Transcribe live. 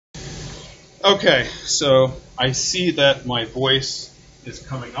Okay, so I see that my voice is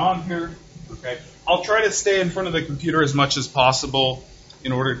coming on here. Okay, I'll try to stay in front of the computer as much as possible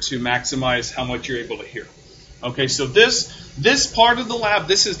in order to maximize how much you're able to hear. Okay, so this part of the lab,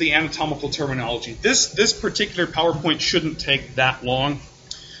 this is the anatomical terminology. This particular PowerPoint shouldn't take that long,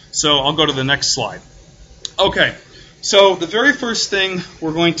 so I'll go to the next slide. Okay, so the very first thing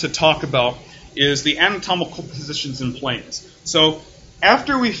we're going to talk about is the anatomical positions and planes. So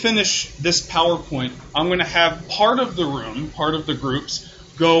after we finish this PowerPoint, I'm going to have part of the room, part of the groups,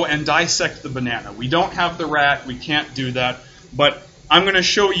 go and dissect the banana. We don't have the rat, we can't do that, but I'm going to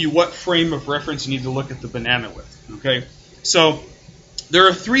show you what frame of reference you need to look at the banana with. Okay, so there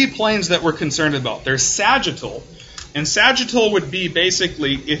are three planes that we're concerned about. There's sagittal, and sagittal would be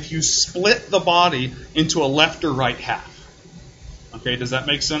basically if you split the body into a left or right half. Okay, does that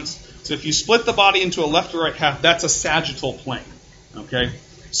make sense? So if you split the body into a left or right half, that's a sagittal plane. Okay,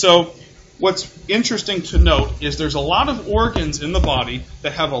 so what's interesting to note is there's a lot of organs in the body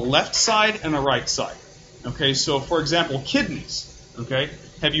that have a left side and a right side. Okay, so for example, kidneys. Okay,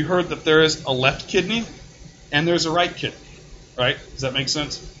 have you heard that there is a left kidney and there's a right kidney? Right? Does that make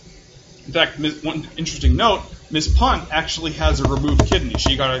sense? In fact, one interesting note, Miss Punt actually has a removed kidney.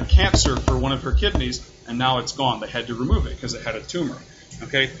 She got a cancer for one of her kidneys, and now it's gone. They had to remove it because it had a tumor.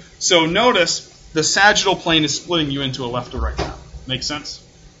 Okay, so notice the sagittal plane is splitting you into a left or right half. Make sense?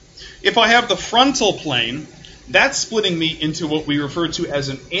 If I have the frontal plane, that's splitting me into what we refer to as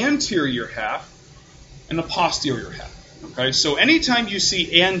an anterior half and a posterior half. Okay, so anytime you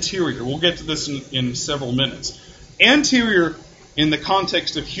see anterior, we'll get to this in several minutes. Anterior, in the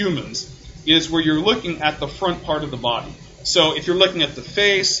context of humans, is where you're looking at the front part of the body. So if you're looking at the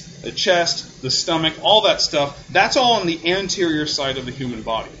face, the chest, the stomach, all that stuff, that's all on the anterior side of the human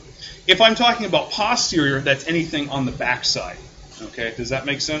body. If I'm talking about posterior, that's anything on the back side. Okay, does that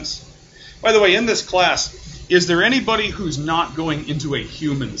make sense? By the way, in this class, is there anybody who's not going into a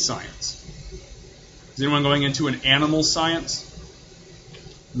human science? Is anyone going into an animal science?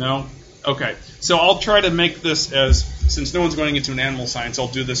 No? Okay, so I'll try to make this since no one's going into an animal science, I'll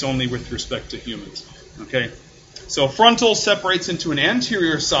do this only with respect to humans. Okay, so frontal separates into an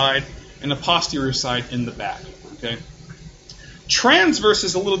anterior side and a posterior side in the back. Okay. Transverse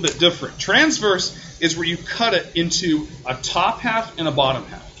is a little bit different. Transverse is where you cut it into a top half and a bottom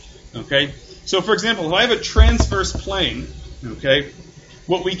half. Okay? So for example, if I have a transverse plane, okay,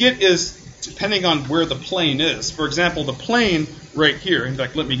 what we get is, depending on where the plane is, for example, the plane right here, in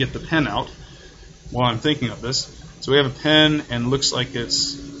fact, let me get the pen out while I'm thinking of this. So we have a pen and looks like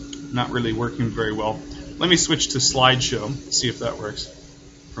it's not really working very well. Let me switch to slideshow, see if that works.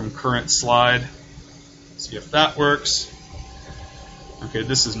 From current slide, see if that works. Okay,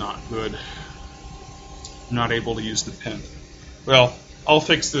 this is not good. I'm not able to use the pen. Well, I'll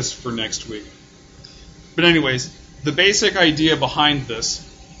fix this for next week. But anyways, the basic idea behind this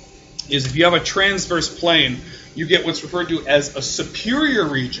is if you have a transverse plane, you get what's referred to as a superior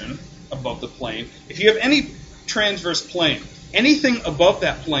region above the plane. If you have any transverse plane, anything above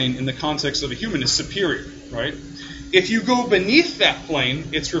that plane in the context of a human is superior, right? If you go beneath that plane,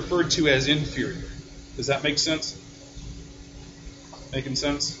 it's referred to as inferior. Does that make sense? Making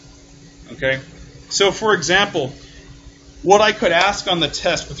sense? Okay. So, for example, what I could ask on the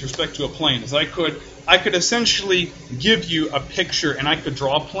test with respect to a plane is I could essentially give you a picture and I could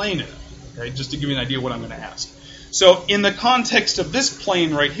draw a plane in it. Okay, just to give you an idea of what I'm going to ask. So, in the context of this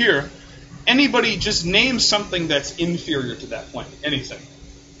plane right here, anybody just name something that's inferior to that plane. Anything.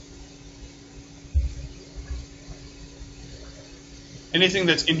 Anything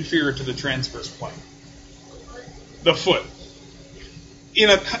that's inferior to the transverse plane. The foot. In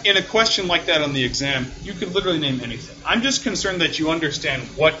a question like that on the exam, you could literally name anything. I'm just concerned that you understand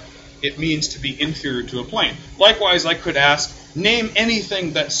what it means to be inferior to a plane. Likewise, I could ask, name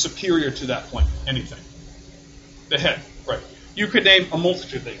anything that's superior to that plane. Anything. The head, right. You could name a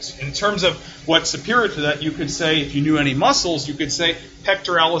multitude of things. In terms of what's superior to that, you could say, if you knew any muscles, you could say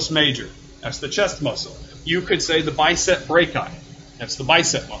pectoralis major. That's the chest muscle. You could say the bicep brachii. That's the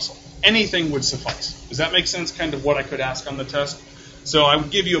bicep muscle. Anything would suffice. Does that make sense, kind of what I could ask on the test? So I would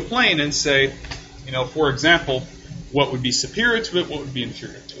give you a plane and say, for example, what would be superior to it, what would be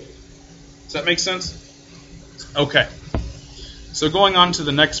inferior to it. Does that make sense? Okay. So going on to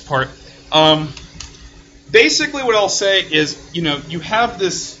the next part. Basically what I'll say is, you have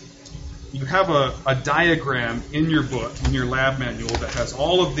a diagram in your book, in your lab manual, that has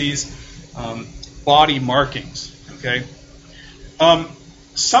all of these body markings. Okay.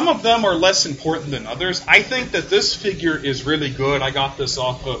 Some of them are less important than others. I think that this figure is really good. I got this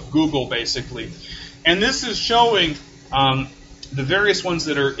off of Google, basically. And this is showing the various ones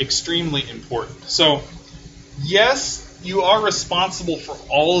that are extremely important. So, yes, you are responsible for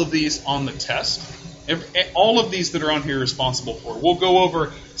all of these on the test. All of these that are on here are responsible for. We'll go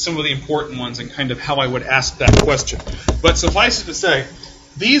over some of the important ones and kind of how I would ask that question. But suffice it to say,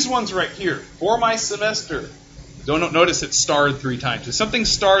 these ones right here, for my semester, don't notice it's starred 3 times. If something's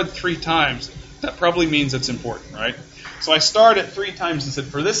starred 3 times, that probably means it's important, right? So I starred it 3 times and said,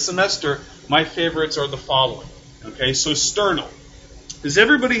 for this semester, my favorites are the following. Okay, so sternal. Does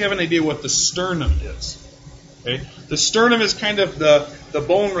everybody have an idea what the sternum is? Okay, the sternum is kind of the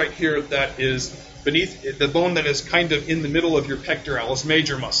bone right here that is beneath, the bone that is kind of in the middle of your pectoralis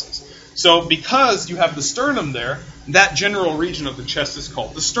major muscles. So because you have the sternum there, that general region of the chest is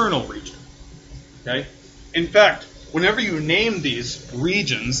called the sternal region. Okay? In fact, whenever you name these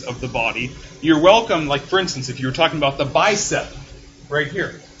regions of the body, you're welcome, like for instance, if you were talking about the bicep right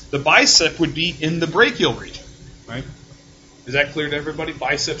here, the bicep would be in the brachial region. Right? Is that clear to everybody?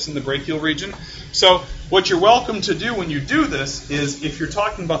 Biceps in the brachial region. So what you're welcome to do when you do this is, if you're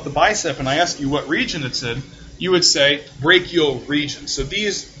talking about the bicep and I ask you what region it's in, you would say brachial region. So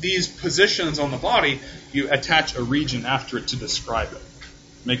these positions on the body, you attach a region after it to describe it.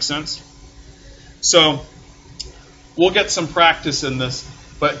 Make sense? So we'll get some practice in this,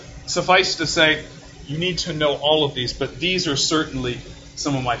 but suffice to say, you need to know all of these, but these are certainly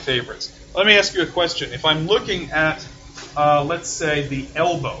some of my favorites. Let me ask you a question. If I'm looking at, let's say, the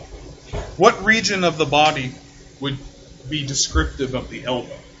elbow, what region of the body would be descriptive of the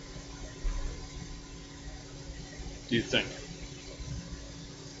elbow? Do you think?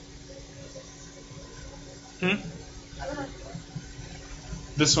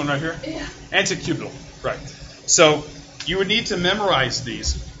 This one right here? Yeah. Antecubital, right. So you would need to memorize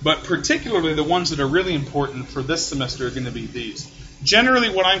these, but particularly the ones that are really important for this semester are going to be these. Generally,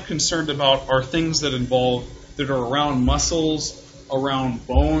 what I'm concerned about are things that are around muscles, around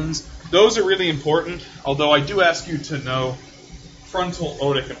bones. Those are really important, although I do ask you to know frontal,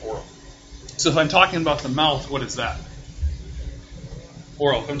 otic, and oral. So if I'm talking about the mouth, what is that?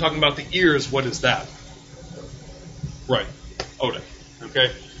 Oral. If I'm talking about the ears, what is that? Right. Otic.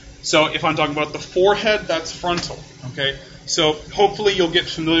 Okay? So if I'm talking about the forehead, that's frontal. Okay? So hopefully you'll get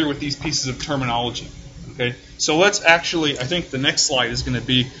familiar with these pieces of terminology. Okay? So let's actually, I think the next slide is going to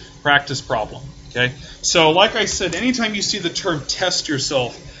be practice problem. Okay? So like I said, anytime you see the term test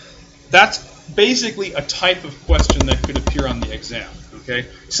yourself, that's basically a type of question that could appear on the exam. Okay?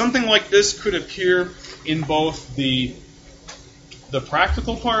 Something like this could appear in both the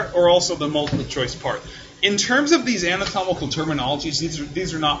practical part or also the multiple choice part. In terms of these anatomical terminologies,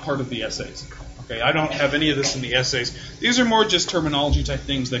 these are not part of the essays. Okay? I don't have any of this in the essays. These are more just terminology type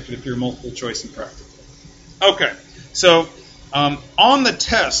things that could appear multiple choice and practical. Okay, so on the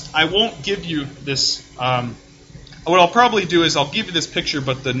test, I won't give you this. What I'll probably do is I'll give you this picture,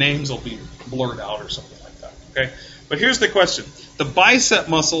 but the names will be blurred out or something like that. Okay, but here's the question: the bicep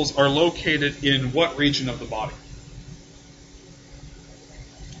muscles are located in what region of the body?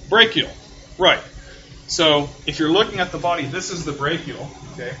 Brachial, right? So if you're looking at the body, this is the brachial,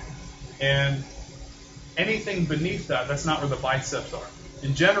 okay, and anything beneath that, that's not where the biceps are.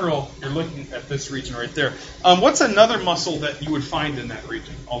 In general, you're looking at this region right there. What's another muscle that you would find in that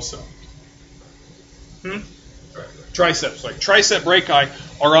region also? Triceps. Like tricep brachii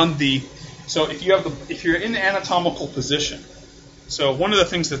are on the. So if you're in the anatomical position. So one of the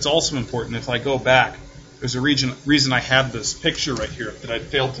things that's also important, if I go back, there's a reason I have this picture right here that I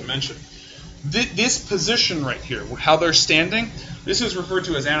failed to mention. This position right here, how they're standing, this is referred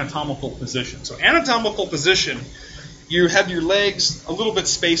to as anatomical position. So anatomical position. You have your legs a little bit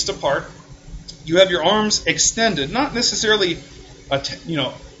spaced apart. You have your arms extended, not necessarily,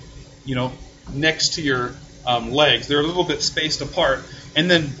 next to your legs. They're a little bit spaced apart.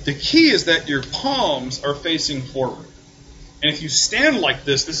 And then the key is that your palms are facing forward. And if you stand like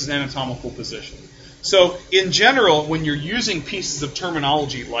this is anatomical position. So in general, when you're using pieces of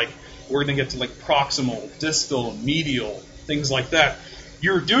terminology like, we're going to get to like proximal, distal, medial, things like that,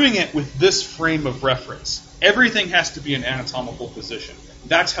 you're doing it with this frame of reference. Everything has to be in anatomical position.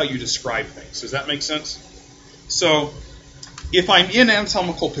 That's how you describe things. Does that make sense? So if I'm in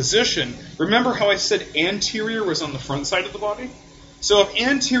anatomical position, remember how I said anterior was on the front side of the body? So if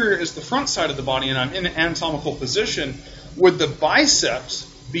anterior is the front side of the body and I'm in an anatomical position, would the biceps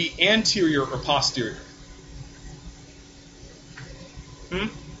be anterior or posterior?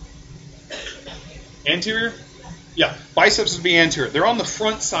 Anterior? Yeah, biceps would be anterior. They're on the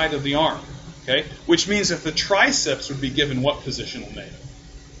front side of the arm. Okay, which means that the triceps would be given what positional name?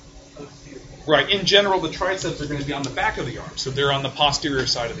 Right. In general, the triceps are going to be on the back of the arm, so they're on the posterior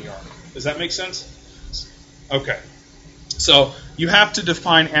side of the arm. Does that make sense? Okay. So you have to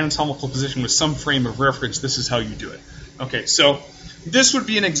define anatomical position with some frame of reference. This is how you do it. Okay, so this would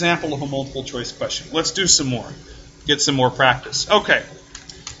be an example of a multiple choice question. Let's do some more. Get some more practice. Okay,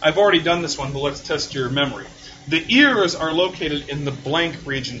 I've already done this one, but let's test your memory. The ears are located in the blank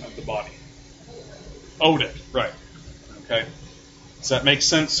region of the body. Otic, right. Okay. Does that make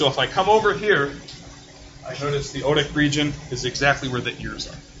sense? So if I come over here, I notice the otic region is exactly where the ears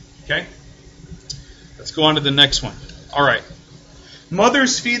are. Okay? Let's go on to the next one. All right.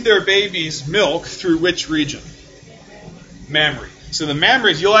 Mothers feed their babies milk through which region? Mammary. So the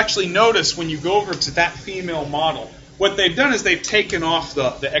mammaries, you'll actually notice when you go over to that female model, what they've done is they've taken off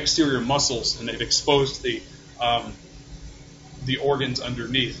the exterior muscles and they've exposed the organs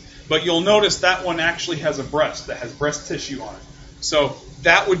underneath. But you'll notice that one actually has a breast that has breast tissue on it. So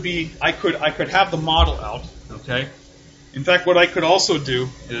that would be, I could have the model out, okay? In fact, what I could also do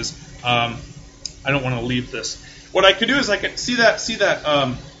is, I don't want to leave this. What I could do is I could see that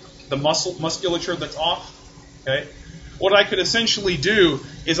the musculature that's off, okay? What I could essentially do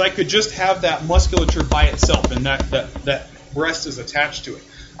is I could just have that musculature by itself, and that breast is attached to it.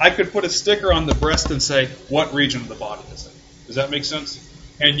 I could put a sticker on the breast and say, what region of the body is it? Does that make sense?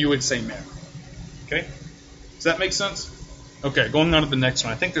 And you would say mammary. Okay? Does that make sense? Okay, going on to the next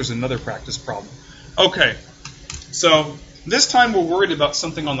one. I think there's another practice problem. Okay, so this time we're worried about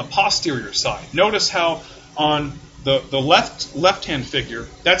something on the posterior side. Notice how on the left-hand figure,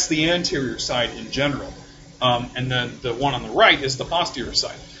 that's the anterior side in general. And then the one on the right is the posterior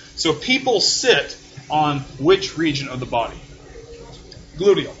side. So people sit on which region of the body?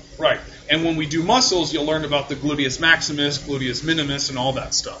 Gluteal, right. And when we do muscles, you'll learn about the gluteus maximus, gluteus minimus, and all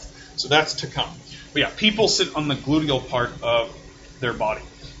that stuff. So that's to come. But yeah, people sit on the gluteal part of their body.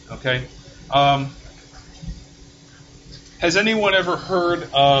 Okay? Has anyone ever heard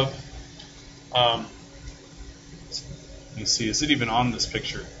of... let me see, is it even on this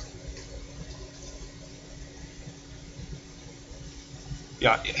picture?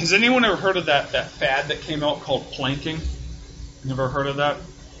 Yeah, has anyone ever heard of that fad that came out called planking? Never heard of that?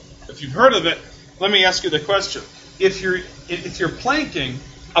 If you've heard of it, let me ask you the question. If you're planking,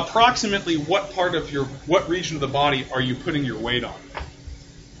 approximately what region of the body are you putting your weight on?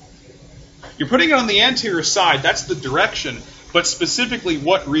 You're putting it on the anterior side, that's the direction, but specifically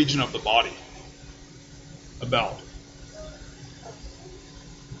what region of the body? About.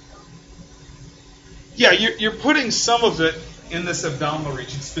 Yeah, you're putting some of it in this abdominal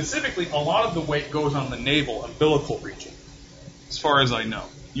region. Specifically, a lot of the weight goes on the navel, umbilical region. As far as I know,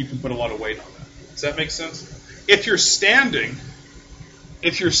 you can put a lot of weight on that. Does that make sense? If you're standing,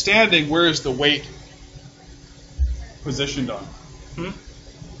 where is the weight positioned on?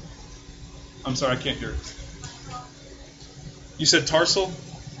 I'm sorry, I can't hear. You said tarsal?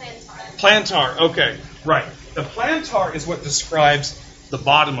 Plantar. Okay, right. The plantar is what describes the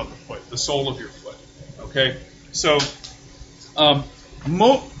bottom of the foot, the sole of your foot. Okay, so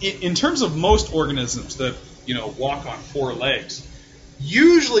in terms of most organisms that walk on four legs,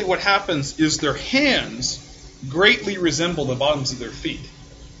 usually what happens is their hands greatly resemble the bottoms of their feet.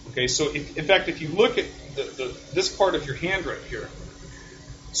 Okay, so in fact, if you look at this part of your hand right here,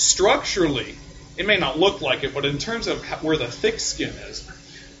 structurally, it may not look like it, but in terms of where the thick skin is,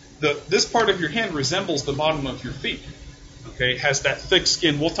 this part of your hand resembles the bottom of your feet. Okay, it has that thick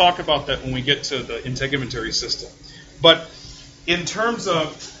skin. We'll talk about that when we get to the integumentary system. But in terms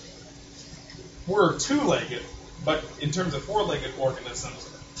of, we're two-legged, but in terms of four-legged organisms,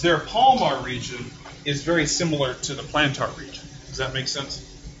 their palmar region is very similar to the plantar region. Does that make sense?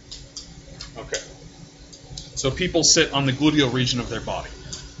 Okay. So people sit on the gluteal region of their body.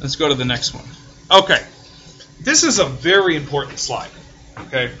 Let's go to the next one. Okay. This is a very important slide.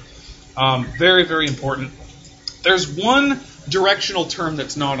 Okay. Very, very important. There's one directional term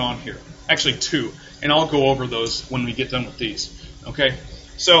that's not on here. Actually, two. And I'll go over those when we get done with these. Okay.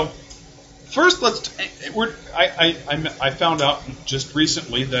 So first, I found out just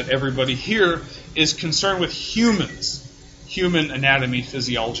recently that everybody here is concerned with humans, human anatomy,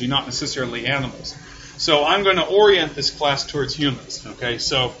 physiology, not necessarily animals. So I'm going to orient this class towards humans. Okay,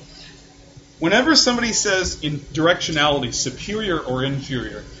 so whenever somebody says in directionality, superior or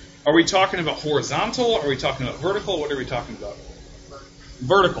inferior, are we talking about horizontal? Are we talking about vertical? What are we talking about?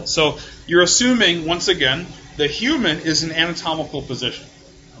 Vertical. So you're assuming, once again, the human is an anatomical position.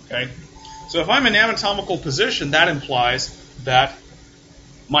 Okay. So if I'm in anatomical position, that implies that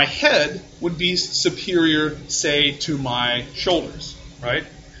my head would be superior, say, to my shoulders, right?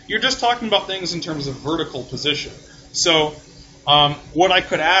 You're just talking about things in terms of vertical position. So what I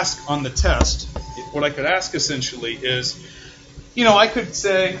could ask on the test, what I could ask essentially is, I could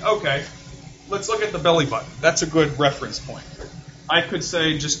say, okay, let's look at the belly button. That's a good reference point. I could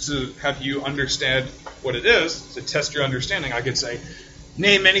say, just to have you understand what it is, to test your understanding, I could say,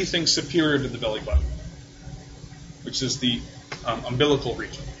 name anything superior to the belly button, which is the umbilical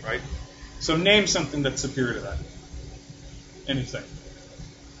region, right? So name something that's superior to that. Anything.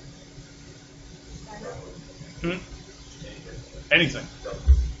 Anything.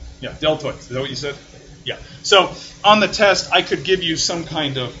 Yeah, deltoid. Is that what you said? Yeah. So on the test, I could give you some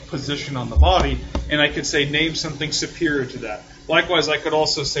kind of position on the body, and I could say name something superior to that. Likewise, I could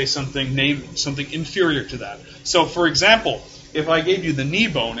also say name something inferior to that. So for example, if I gave you the knee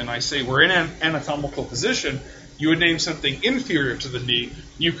bone and I say we're in an anatomical position, you would name something inferior to the knee.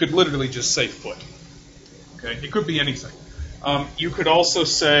 You could literally just say foot. Okay? It could be anything. You could also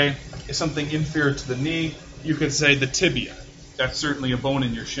say something inferior to the knee. You could say the tibia. That's certainly a bone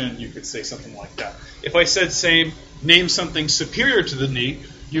in your shin. You could say something like that. If I said name something superior to the knee,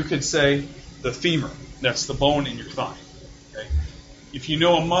 you could say the femur. That's the bone in your thigh. Okay? If you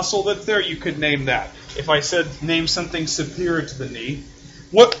know a muscle that's there, you could name that. If I said name something superior to the knee,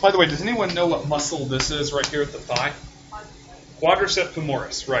 by the way, does anyone know what muscle this is right here at the thigh? Quadricep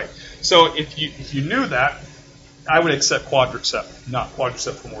femoris, right. So if you knew that, I would accept quadricep, not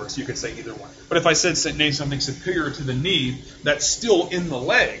quadricep femoris. You could say either one. But if I said name something superior to the knee that's still in the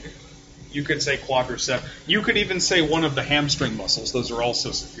leg, you could say quadricep. You could even say one of the hamstring muscles. Those are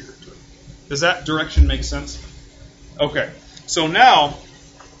also superior to it. Does that direction make sense? Okay. So now,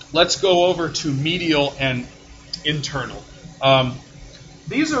 let's go over to medial and internal.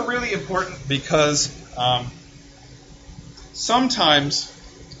 These are really important because sometimes,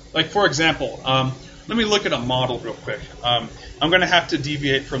 like for example, let me look at a model real quick. I'm going to have to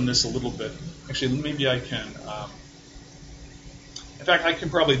deviate from this a little bit. Actually, maybe I can. In fact, I can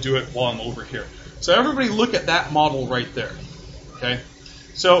probably do it while I'm over here. So everybody look at that model right there. Okay?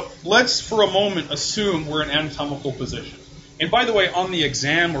 So let's, for a moment, assume we're in anatomical position. And by the way, on the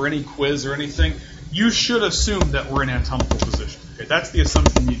exam or any quiz or anything, you should assume that we're in anatomical position. Okay? That's the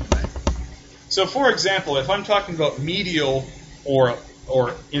assumption you can make. So for example, if I'm talking about medial or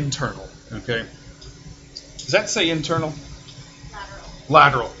internal, okay? Does that say internal?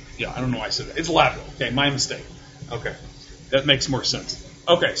 Lateral. Yeah, I don't know why I said that. It's lateral. Okay, my mistake. Okay, that makes more sense.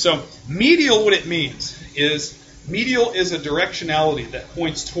 Okay, so medial, what it means is medial is a directionality that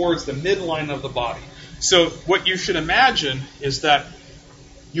points towards the midline of the body. So what you should imagine is that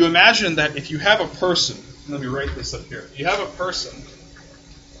you imagine that if you have a person, let me write this up here. You have a person,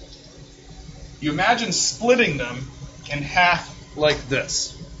 you imagine splitting them in half like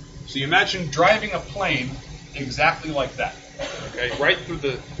this. So you imagine driving a plane exactly like that, okay, right through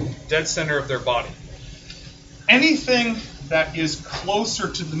the dead center of their body. Anything that is closer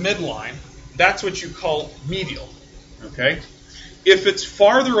to the midline, that's what you call medial, okay? If it's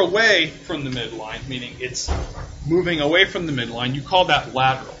farther away from the midline, meaning it's moving away from the midline, you call that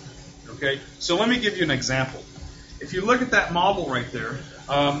lateral, okay? So let me give you an example. If you look at that model right there,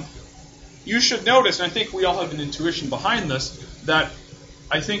 you should notice, and I think we all have an intuition behind this, that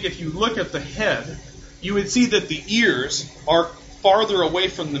I think if you look at the head, you would see that the ears are farther away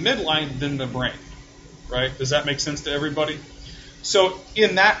from the midline than the brain, right? Does that make sense to everybody? So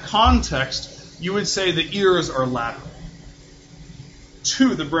in that context, you would say the ears are lateral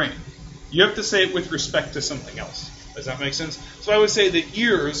to the brain. You have to say it with respect to something else. Does that make sense? So I would say the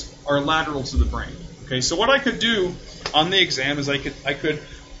ears are lateral to the brain. Okay, so what I could do on the exam is I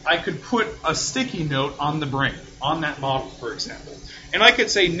could put a sticky note on the brain, on that model, for example. And I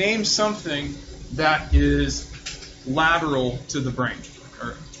could say, name something that is lateral to the brain,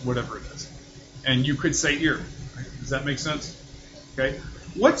 or whatever it is. And you could say ear. Right? Does that make sense? Okay.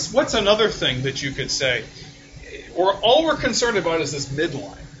 What's another thing that you could say? Or all we're concerned about is this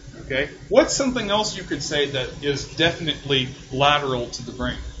midline. Okay. What's something else you could say that is definitely lateral to the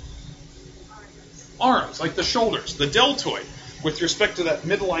brain? Arms, like the shoulders, the deltoid. With respect to that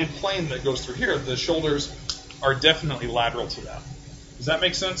midline plane that goes through here, the shoulders are definitely lateral to that. Does that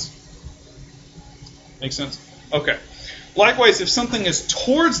make sense? Make sense? Okay. Likewise, if something is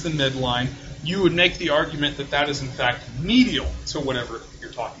towards the midline, you would make the argument that that is in fact medial to whatever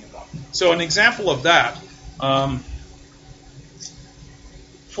you're talking about. So an example of that,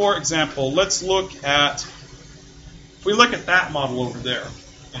 for example, let's look at, if we look at that model over there,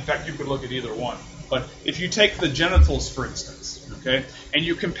 in fact you could look at either one, but if you take the genitals for instance, okay, and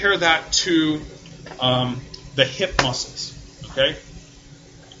you compare that to the hip muscles, okay,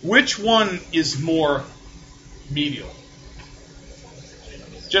 which one is more medial?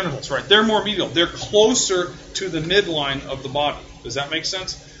 Genitals, right? They're more medial. They're closer to the midline of the body. Does that make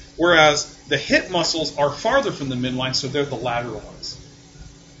sense? Whereas the hip muscles are farther from the midline, so they're the lateral ones.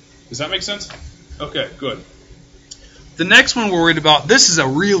 Does that make sense? Okay, good. The next one we're worried about, this is a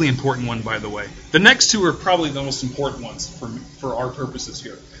really important one, by the way. The next two are probably the most important ones for our purposes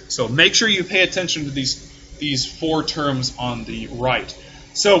here. So make sure you pay attention to these four terms on the right.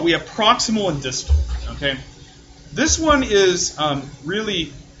 So we have proximal and distal. Okay, this one is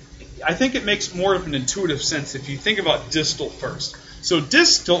really, I think it makes more of an intuitive sense if you think about distal first. So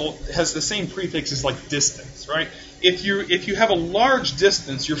distal has the same prefixes like distance, right? If you have a large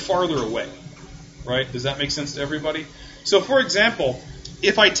distance, you're farther away, right? Does that make sense to everybody? So for example,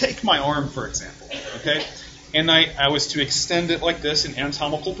 if I take my arm, for example, okay, and I was to extend it like this in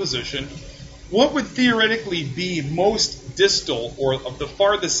anatomical position, what would theoretically be most distal, or of the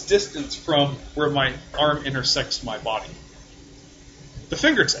farthest distance from where my arm intersects my body? The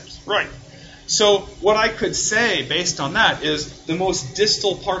fingertips, right. So what I could say based on that is the most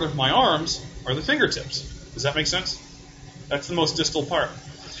distal part of my arms are the fingertips. Does that make sense? That's the most distal part.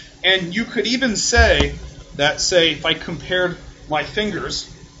 And you could even say that, say, if I compared my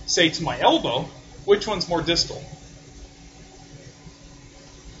fingers, say, to my elbow, which one's more distal?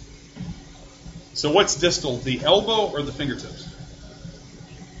 So what's distal, the elbow or the fingertips?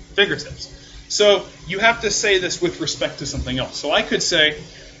 Fingertips. So you have to say this with respect to something else. So I could say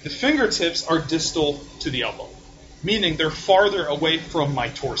the fingertips are distal to the elbow, meaning they're farther away from my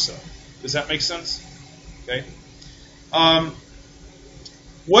torso. Does that make sense? Okay.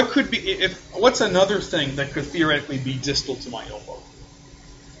 What's another thing that could theoretically be distal to my elbow?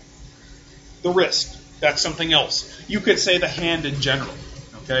 The wrist. That's something else. You could say the hand in general.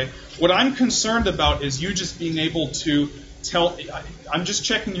 Okay. What I'm concerned about is you just being able to tell. I'm just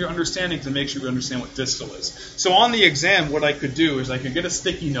checking your understanding to make sure you understand what distal is. So on the exam, what I could do is I could get a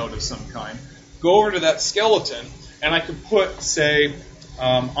sticky note of some kind, go over to that skeleton, and I could put, say,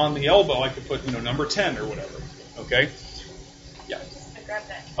 on the elbow, I could put, number 10 or whatever. Okay. Yeah. I grabbed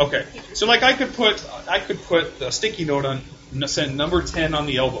that. Okay. So like I could put a sticky note on, say, number 10 on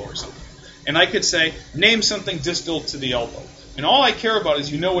the elbow or something, and I could say name something distal to the elbow. And all I care about is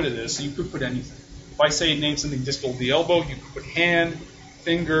you know what it is, so you could put anything. If I say name something distal to the elbow, you could put hand,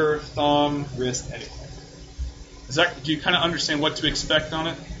 finger, thumb, wrist, anything. Do you kind of understand what to expect on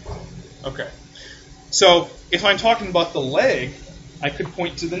it? Okay. So if I'm talking about the leg, I could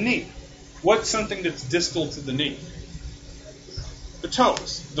point to the knee. What's something that's distal to the knee? The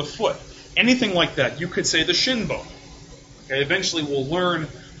toes, the foot, anything like that. You could say the shin bone. Okay. Eventually we'll learn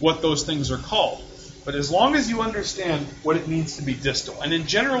what those things are called. But as long as you understand what it means to be distal, and in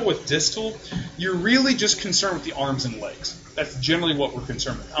general with distal, you're really just concerned with the arms and legs. That's generally what we're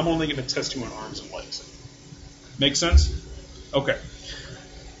concerned with. I'm only going to test you on arms and legs. Make sense? Okay.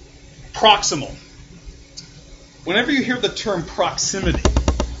 Proximal. Whenever you hear the term proximity,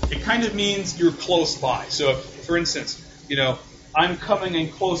 it kind of means you're close by. So if, for instance, I'm coming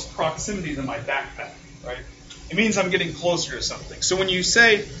in close proximity to my backpack, right? It means I'm getting closer to something. So when you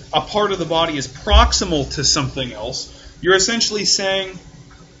say a part of the body is proximal to something else, you're essentially saying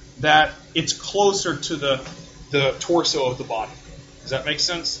that it's closer to the torso of the body. Does that make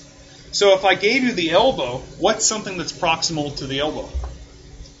sense? So if I gave you the elbow, what's something that's proximal to the elbow?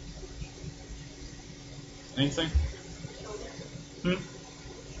 Anything?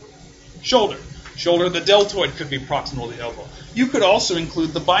 Shoulder. Shoulder, the deltoid could be proximal to the elbow. You could also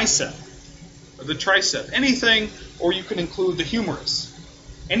include the bicep. Or the tricep, anything, or you can include the humerus.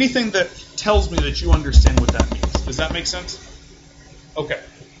 Anything that tells me that you understand what that means. Does that make sense? Okay.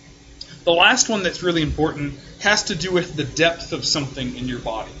 The last one that's really important has to do with the depth of something in your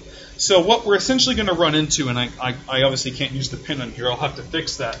body. So what we're essentially going to run into, and I obviously can't use the pin on here, I'll have to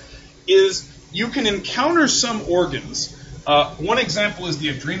fix that, is you can encounter some organs. One example is the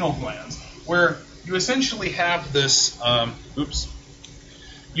adrenal glands, where you essentially have this,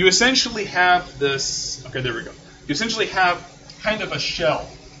 You essentially have this, okay, there we go. You essentially have kind of a shell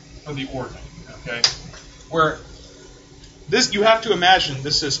for the organ, okay? Where this, you have to imagine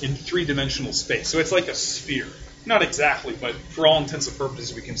this is in three-dimensional space. So it's like a sphere. Not exactly, but for all intents and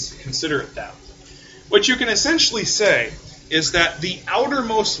purposes, we can consider it that. What you can essentially say is that the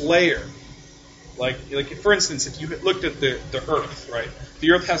outermost layer, like for instance, if you looked at the Earth, right?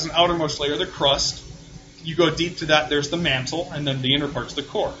 The Earth has an outermost layer, the crust. You go deep to that, there's the mantle, and then the inner part's the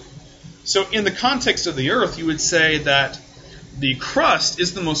core. So in the context of the Earth, you would say that the crust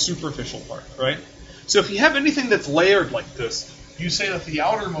is the most superficial part, right? So if you have anything that's layered like this, you say that the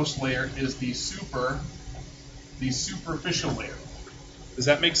outermost layer is the superficial layer. Does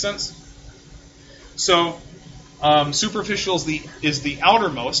that make sense? So superficial is the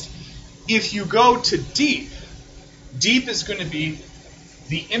outermost. If you go to deep is going to be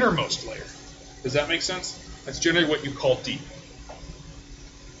the innermost layer. Does that make sense? That's generally what you call deep.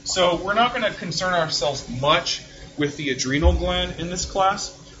 So we're not going to concern ourselves much with the adrenal gland in this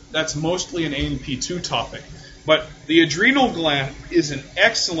class. That's mostly an A&P2 topic. But the adrenal gland is an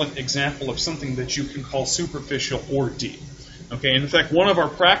excellent example of something that you can call superficial or deep. Okay, in fact, one of our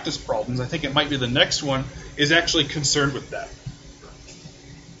practice problems, I think it might be the next one, is actually concerned with that.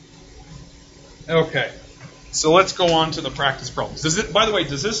 Okay, so let's go on to the practice problems. By the way,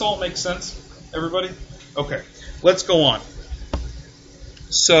 does this all make sense, everybody? Okay, let's go on.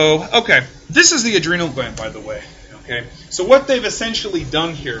 So, okay, this is the adrenal gland, by the way. Okay, so what they've essentially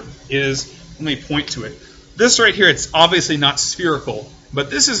done here is, let me point to it. This right here, it's obviously not spherical, but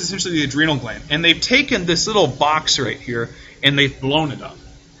this is essentially the adrenal gland. And they've taken this little box right here, and they've blown it up.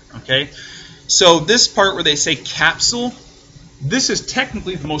 Okay, so this part where they say capsule, this is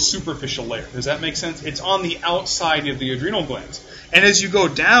technically the most superficial layer. Does that make sense? It's on the outside of the adrenal glands. And as you go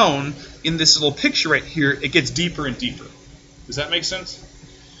down in this little picture right here, it gets deeper and deeper. Does that make sense?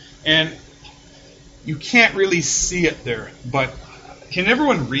 And you can't really see it there, but can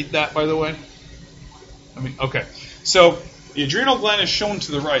everyone read that, by the way? Okay. So the adrenal gland is shown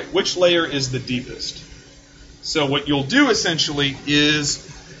to the right. Which layer is the deepest? So what you'll do essentially is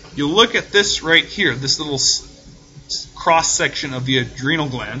you'll look at this right here, this little cross-section of the adrenal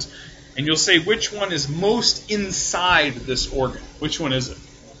glands, and you'll say which one is most inside this organ. Which one is it?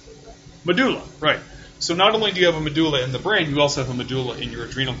 Medulla, right. So not only do you have a medulla in the brain, you also have a medulla in your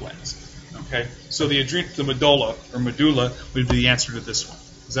adrenal glands. Okay, so the medulla or medulla would be the answer to this one.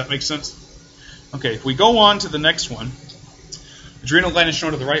 Does that make sense? Okay, if we go on to the next one, adrenal gland is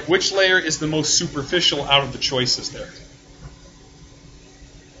shown to the right. Which layer is the most superficial out of the choices there?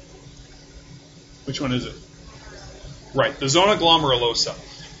 Which one is it? Right, the zona glomerulosa.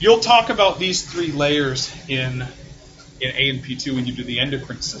 You'll talk about these three layers in A&P2 when you do the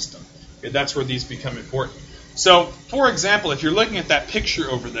endocrine system. Okay, that's where these become important. So, for example, if you're looking at that picture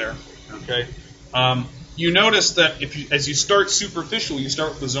over there, okay, you notice that as you start superficial, you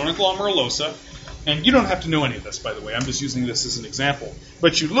start with the zona glomerulosa, and you don't have to know any of this, by the way. I'm just using this as an example.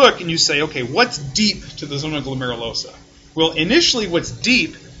 But you look and you say, okay, what's deep to the zona glomerulosa? Well, initially what's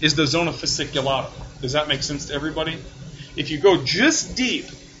deep is the zona fasciculata. Does that make sense to everybody? If you go just deep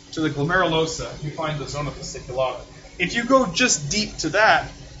to the glomerulosa, you find the zona fasciculata. If you go just deep to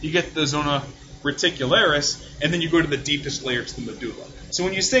that, you get the zona reticularis, and then you go to the deepest layer to the medulla. So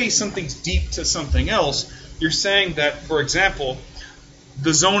when you say something's deep to something else, you're saying that, for example,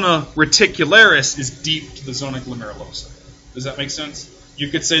 the zona reticularis is deep to the zona glomerulosa. Does that make sense? You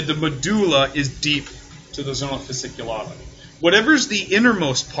could say the medulla is deep to the zona fasciculata. Whatever's the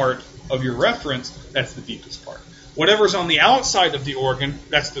innermost part of your reference, that's the deepest part. Whatever's on the outside of the organ,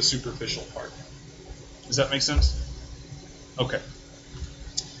 that's the superficial part. Does that make sense? Okay.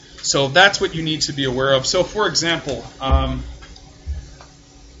 So that's what you need to be aware of. So, for example, I'm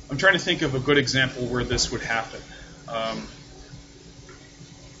trying to think of a good example where this would happen.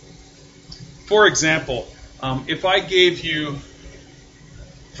 For example, if I gave you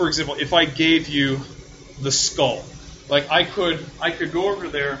the skull, like I could go over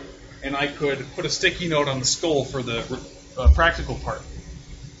there and I could put a sticky note on the skull for the practical part.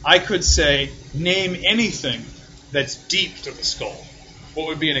 I could say, name anything that's deep to the skull. What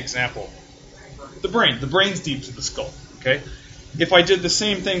would be an example? The brain. The brain's deep to the skull. Okay. If I did the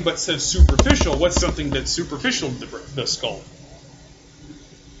same thing but said superficial, what's something that's superficial to the skull?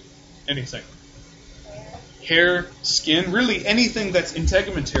 Anything. Hair, skin, really anything that's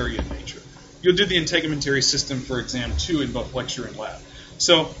integumentary in nature. You'll do the integumentary system for exam 2 in both lecture and lab.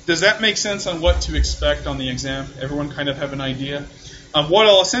 So does that make sense on what to expect on the exam? Everyone kind of have an idea? What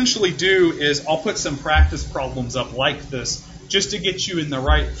I'll essentially do is I'll put some practice problems up like this just to get you in the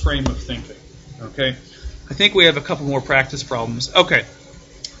right frame of thinking. Okay? I think we have a couple more practice problems. Okay.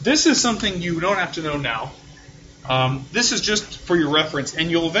 This is something you don't have to know now. This is just for your reference, and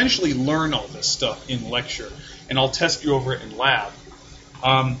you'll eventually learn all this stuff in lecture, and I'll test you over it in lab.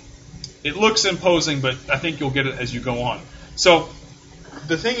 It looks imposing, but I think you'll get it as you go on. So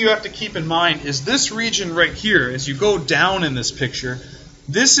the thing you have to keep in mind is this region right here, as you go down in this picture,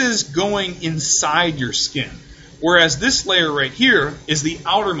 this is going inside your skin. Whereas this layer right here is the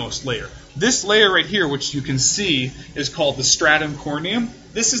outermost layer. This layer right here, which you can see, is called the stratum corneum.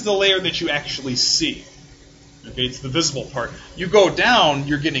 This is the layer that you actually see. Okay, it's the visible part. You go down,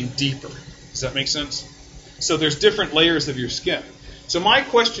 you're getting deeper. Does that make sense? So there's different layers of your skin. So my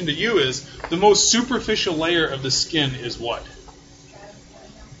question to you is, the most superficial layer of the skin is what?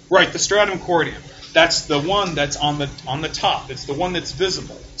 Right, the stratum corneum. That's the one that's on the top. It's the one that's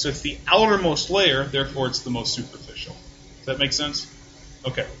visible. So it's the outermost layer, therefore it's the most superficial. Does that make sense?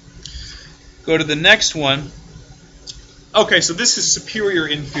 Okay. Go to the next one. Okay, so this is superior,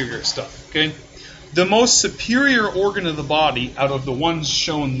 inferior stuff. Okay, the most superior organ of the body out of the ones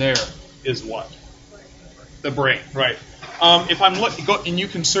shown there is what? The brain, right? If I'm looking, and you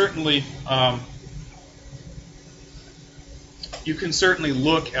can certainly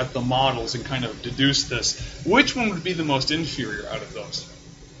look at the models and kind of deduce this. Which one would be the most inferior out of those?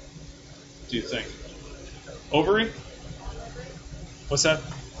 Do you think? Ovary? What's that?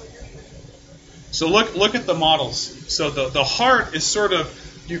 So look at the models. So the heart is sort of,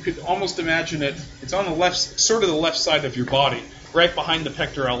 you could almost imagine it, it's on the left, sort of the left side of your body, right behind the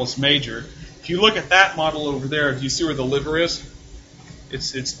pectoralis major. If you look at that model over there, do you see where the liver is?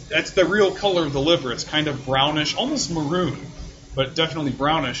 That's the real color of the liver. It's kind of brownish, almost maroon, but definitely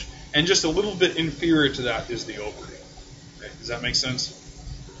brownish. And just a little bit inferior to that is the ovary. Okay, does that make sense?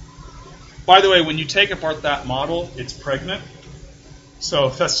 By the way, when you take apart that model, it's pregnant. So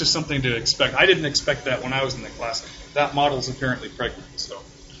that's just something to expect. I didn't expect that when I was in the class. That model is apparently pregnant. So,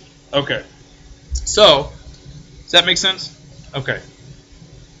 okay. So, does that make sense? Okay.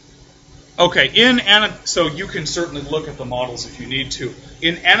 Okay. So you can certainly look at the models if you need to.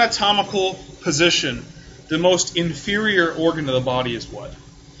 In anatomical position, the most inferior organ of the body is what?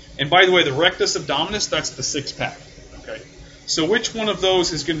 And by the way, the rectus abdominis, that's the six-pack. Okay. So which one of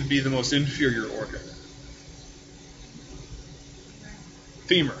those is going to be the most inferior organ?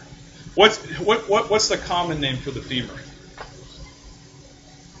 Femur. What's the common name for the femur?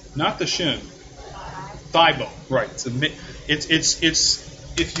 Not the shin. Thigh bone. Right. It's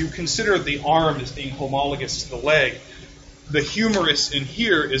if you consider the arm as being homologous to the leg, the humerus in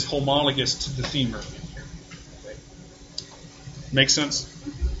here is homologous to the femur in here. Okay. Make sense?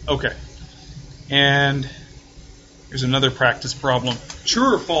 Okay. And here's another practice problem.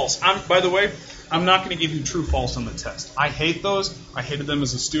 True or false? By the way, I'm not going to give you true false on the test. I hate those. I hated them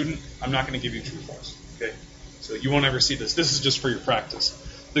as a student. I'm not going to give you true false. Okay? So you won't ever see this. This is just for your practice.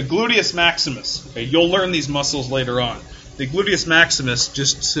 The gluteus maximus. Okay, you'll learn these muscles later on. The gluteus maximus,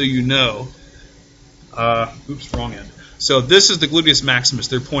 just so you know. Oops, wrong end. So this is the gluteus maximus.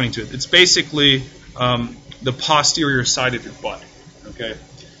 They're pointing to it. It's basically the posterior side of your butt. Okay.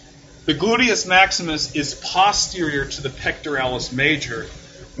 The gluteus maximus is posterior to the pectoralis major,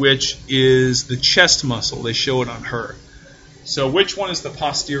 which is the chest muscle. They show it on her. So which one is the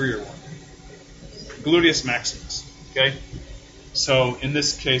posterior one? Gluteus maximus. Okay? So in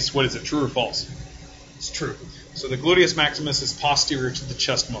this case, what is it, true or false? It's true. So the gluteus maximus is posterior to the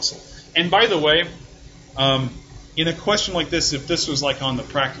chest muscle. And by the way, in a question like this, if this was like on the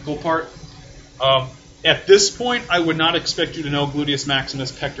practical part, at this point, I would not expect you to know gluteus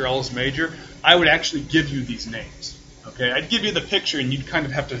maximus, pectoralis major. I would actually give you these names. Okay, I'd give you the picture and you'd kind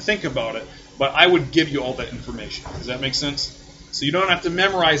of have to think about it, but I would give you all that information. Does that make sense? So you don't have to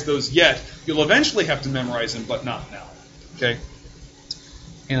memorize those yet. You'll eventually have to memorize them, but not now. Okay?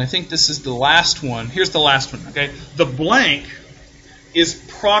 And I think this is the last one. Here's the last one. Okay? The blank is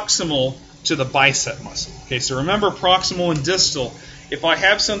proximal to the bicep muscle. Okay, so remember proximal and distal. If I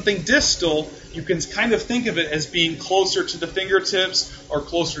have something distal, you can kind of think of it as being closer to the fingertips or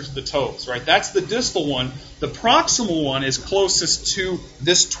closer to the toes, right? That's the distal one. The proximal one is closest to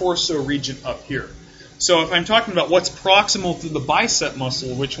this torso region up here. So if I'm talking about what's proximal to the bicep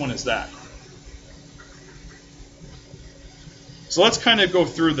muscle, which one is that? So let's kind of go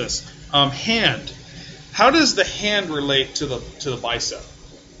through this. Hand. How does the hand relate to the bicep?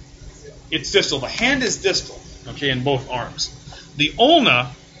 It's distal. The hand is distal, okay, in both arms. The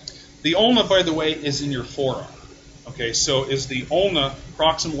ulna, by the way, is in your forearm. Okay, so is the ulna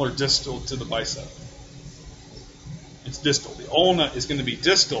proximal or distal to the bicep? It's distal. The ulna is going to be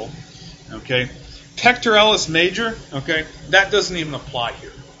distal. Okay, pectoralis major. Okay, that doesn't even apply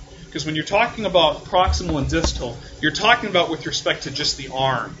here, because when you're talking about proximal and distal, you're talking about with respect to just the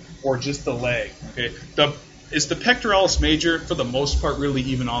arm or just the leg. Okay, is the pectoralis major for the most part really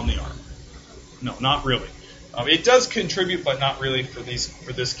even on the arm? No, not really. It does contribute, but not really for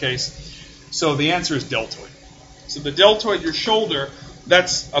this case. So the answer is deltoid. So the deltoid, your shoulder,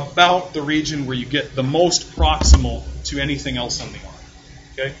 that's about the region where you get the most proximal to anything else on the arm.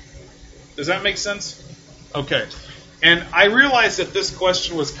 Okay? Does that make sense? Okay. And I realized that this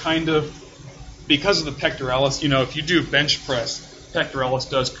question was kind of, because of the pectoralis, if you do bench press, pectoralis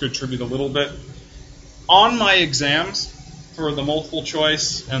does contribute a little bit. On my exams, for the multiple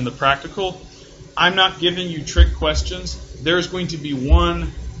choice and the practical, I'm not giving you trick questions. There's going to be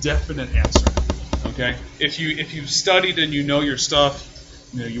one definite answer. Okay? If you've studied and you know your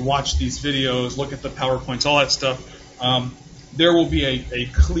stuff, you watch these videos, look at the PowerPoints, all that stuff, there will be a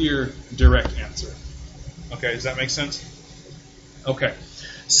clear, direct answer. Okay, does that make sense? Okay.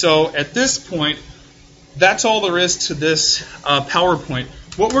 So at this point, that's all there is to this PowerPoint.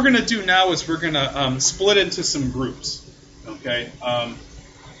 What we're going to do now is we're going to split into some groups. Okay.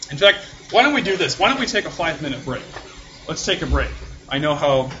 In fact, why don't we do this? Why don't we take a 5-minute break? Let's take a break. I know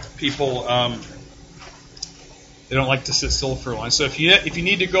how people they don't like to sit still for a while. So if you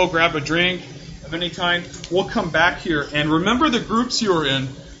need to go grab a drink of any kind, we'll come back here. And remember the groups you're in.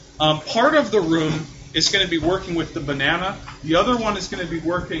 Part of the room is going to be working with the banana. The other one is going to be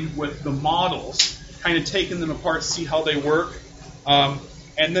working with the models, kind of taking them apart, see how they work,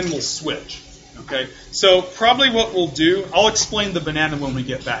 and then we'll switch. Okay. So probably what we'll do, I'll explain the banana when we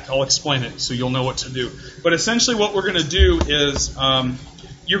get back. I'll explain it so you'll know what to do. But essentially what we're going to do is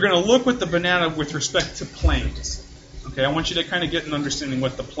you're going to look with the banana with respect to planes. Okay, I want you to kind of get an understanding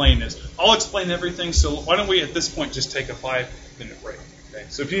what the plane is. I'll explain everything, so why don't we at this point just take a 5-minute break. Okay,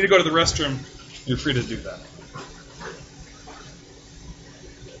 so if you need to go to the restroom, you're free to do that.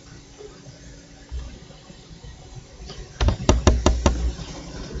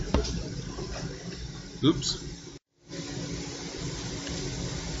 Oops.